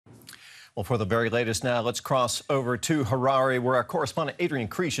Well, for the very latest now, let's cross over to Harare, where our correspondent Adrian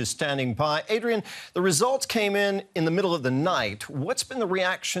Kriesch is standing by. Adrian, the results came in the middle of the night. What's been the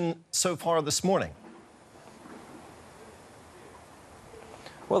reaction so far this morning?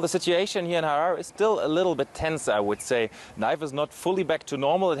 Well, the situation here in Harare is still a little bit tense, I would say. Life is not fully back to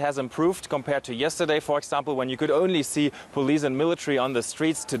normal. It has improved compared to yesterday, for example, when you could only see police and military on the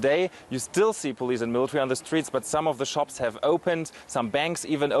streets. Today, you still see police and military on the streets, but some of the shops have opened, some banks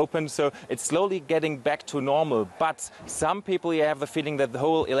even opened, so it's slowly getting back to normal. But some people here have the feeling that the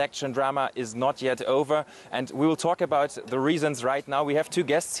whole election drama is not yet over, and we will talk about the reasons right now. We have two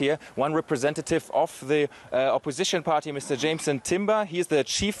guests here, one representative of the opposition party, Mr. Jameson Timba. He is the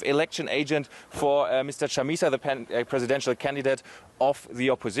chief election agent for Mr. Chamisa, the presidential candidate of the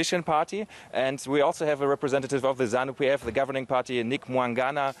opposition party. And we also have a representative of the Zanu PF, the governing party,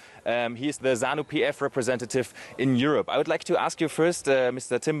 Mangwana. He is the Zanu PF representative in Europe. I would like to ask you first,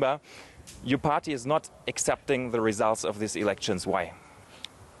 Mr. Timba, your party is not accepting the results of these elections. Why?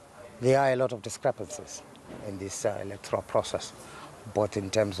 There are a lot of discrepancies in this electoral process, both in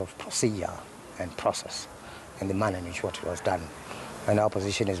terms of procedure and process and the manner in which what was done. And our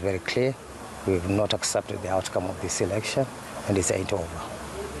position is very clear. We have not accepted the outcome of this election, and it's ain't over.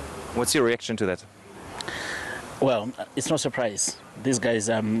 What's your reaction to that? Well, it's no surprise. These guys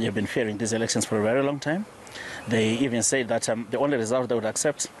have been fearing these elections for a very long time. They even said that the only result they would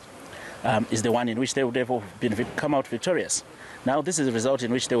accept is the one in which they would have come out victorious. Now, this is a result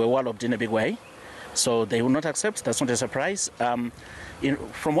in which they were walloped in a big way, so they will not accept. That's not a surprise.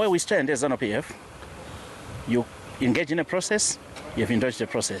 From where we stand as Zanu PF, you engage in a process, you have endorsed the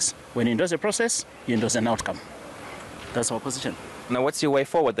process. When you endorse a process, you endorse an outcome. That's our position. Now, what's your way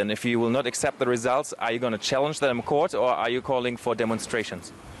forward then? If you will not accept the results, are you going to challenge them in court, or are you calling for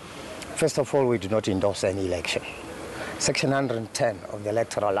demonstrations? First of all, we do not endorse any election. Section 110 of the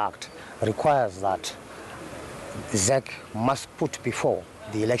Electoral Act requires that ZEC must put before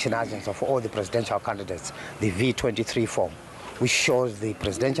the election agents of all the presidential candidates the V23 form, which shows the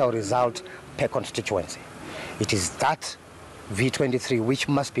presidential result per constituency. It is that V23 which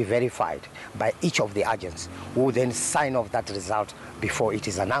must be verified by each of the agents, who then sign off that result before it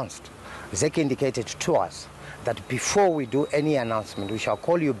is announced. ZEC indicated to us that before we do any announcement, we shall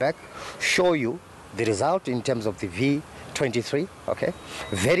call you back, show you the result in terms of the V23, okay,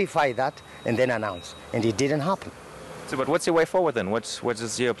 verify that, and then announce. And it didn't happen. So, but what's your way forward then? What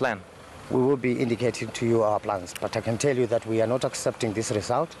is your plan? We will be indicating to you our plans, but I can tell you that we are not accepting this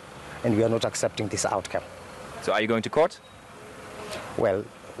result, and we are not accepting this outcome. So, are you going to court? Well,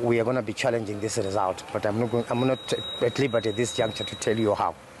 we are going to be challenging this result, but I'm not at liberty at this juncture to tell you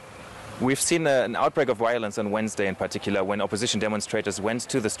how. We've seen an outbreak of violence on Wednesday in particular, when opposition demonstrators went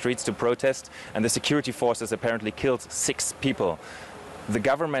to the streets to protest, and the security forces apparently killed 6 people. The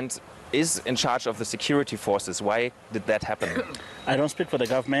government is in charge of the security forces. Why did that happen? I don't speak for the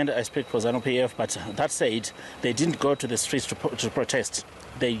government, I speak for Zanu PF, but that said, they didn't go to the streets to protest.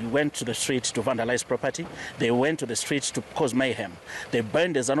 They went to the street to vandalize property. They went to the streets to cause mayhem. They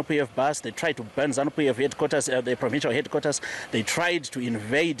burned the Zanu PF bus. They tried to burn Zanu PF headquarters, the provincial headquarters. They tried to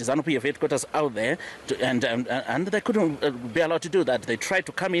invade Zanu PF headquarters out there, and they couldn't be allowed to do that. They tried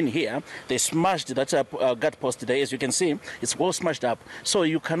to come in here. They smashed that guard post there. As you can see, it's all smashed up. So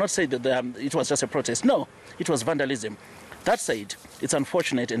you cannot say that it was just a protest. No, it was vandalism. That said, it's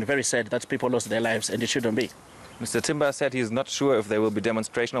unfortunate and very sad that people lost their lives, and it shouldn't be. Mr. Timba said he's not sure if there will be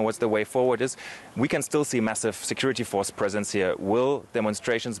demonstration or what's the way forward is. We can still see massive security force presence here. Will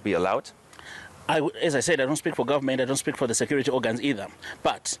demonstrations be allowed? As I said, I don't speak for government, I don't speak for the security organs either.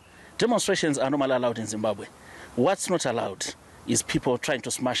 But demonstrations are normally allowed in Zimbabwe. What's not allowed is people trying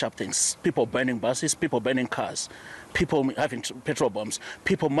to smash up things, people burning buses, people burning cars, people having petrol bombs,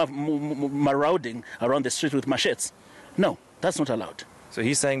 people marauding around the street with machetes. No, that's not allowed. So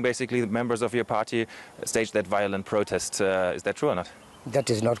he's saying basically the members of your party staged that violent protest. Is that true or not? That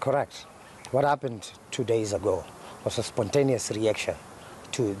is not correct. What happened 2 days ago was a spontaneous reaction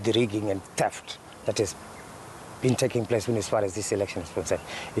to the rigging and theft that has been taking place as far as this election is concerned.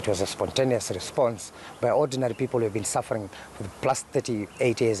 It was a spontaneous response by ordinary people who have been suffering for the past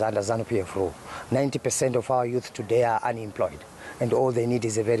 38 years under Zanu PF rule. 90% of our youth today are unemployed, and all they need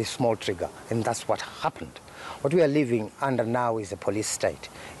is a very small trigger, and that's what happened. What we are living under now is a police state.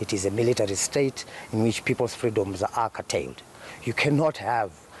 It is a military state in which people's freedoms are curtailed. You cannot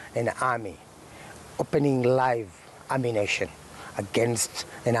have an army opening live ammunition against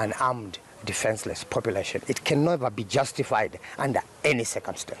an unarmed, defenseless population. It can never be justified under any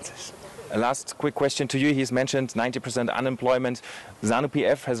circumstances. A last quick question to you. He's mentioned 90% unemployment. Zanu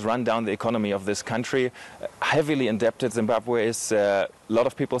PF has run down the economy of this country. Heavily indebted Zimbabwe is. A lot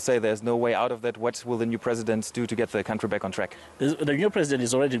of people say there's no way out of that. What will the new president do to get the country back on track? The new president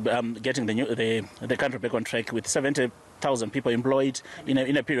is already getting the country back on track with 70,000 people employed in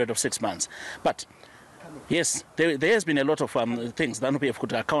a period of 6 months. But yes, there has been a lot of things Zanu PF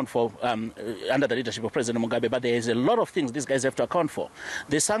could account for under the leadership of President Mugabe, but there is a lot of things these guys have to account for.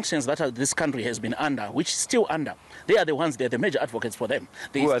 The sanctions that this country has been under, which is still under, they are the ones, they're the major advocates for them.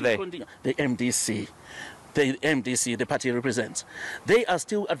 Who are they? The MDC. The MDC, the party represents. They are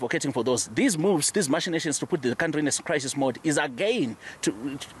still advocating for those. These moves, these machinations to put the country in a crisis mode is again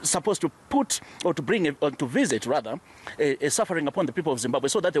supposed to put, or to bring, or to visit rather, a suffering upon the people of Zimbabwe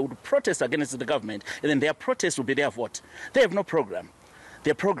so that they would protest against the government, and then their protest will be their vote. They have no program.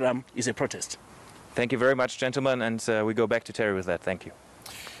 Their program is a protest. Thank you very much, gentlemen, and we go back to Terry with that. Thank you.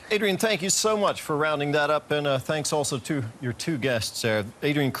 Adrian, thank you so much for rounding that up, and thanks also to your two guests,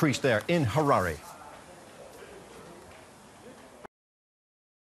 Adrian Kriesch there in Harare.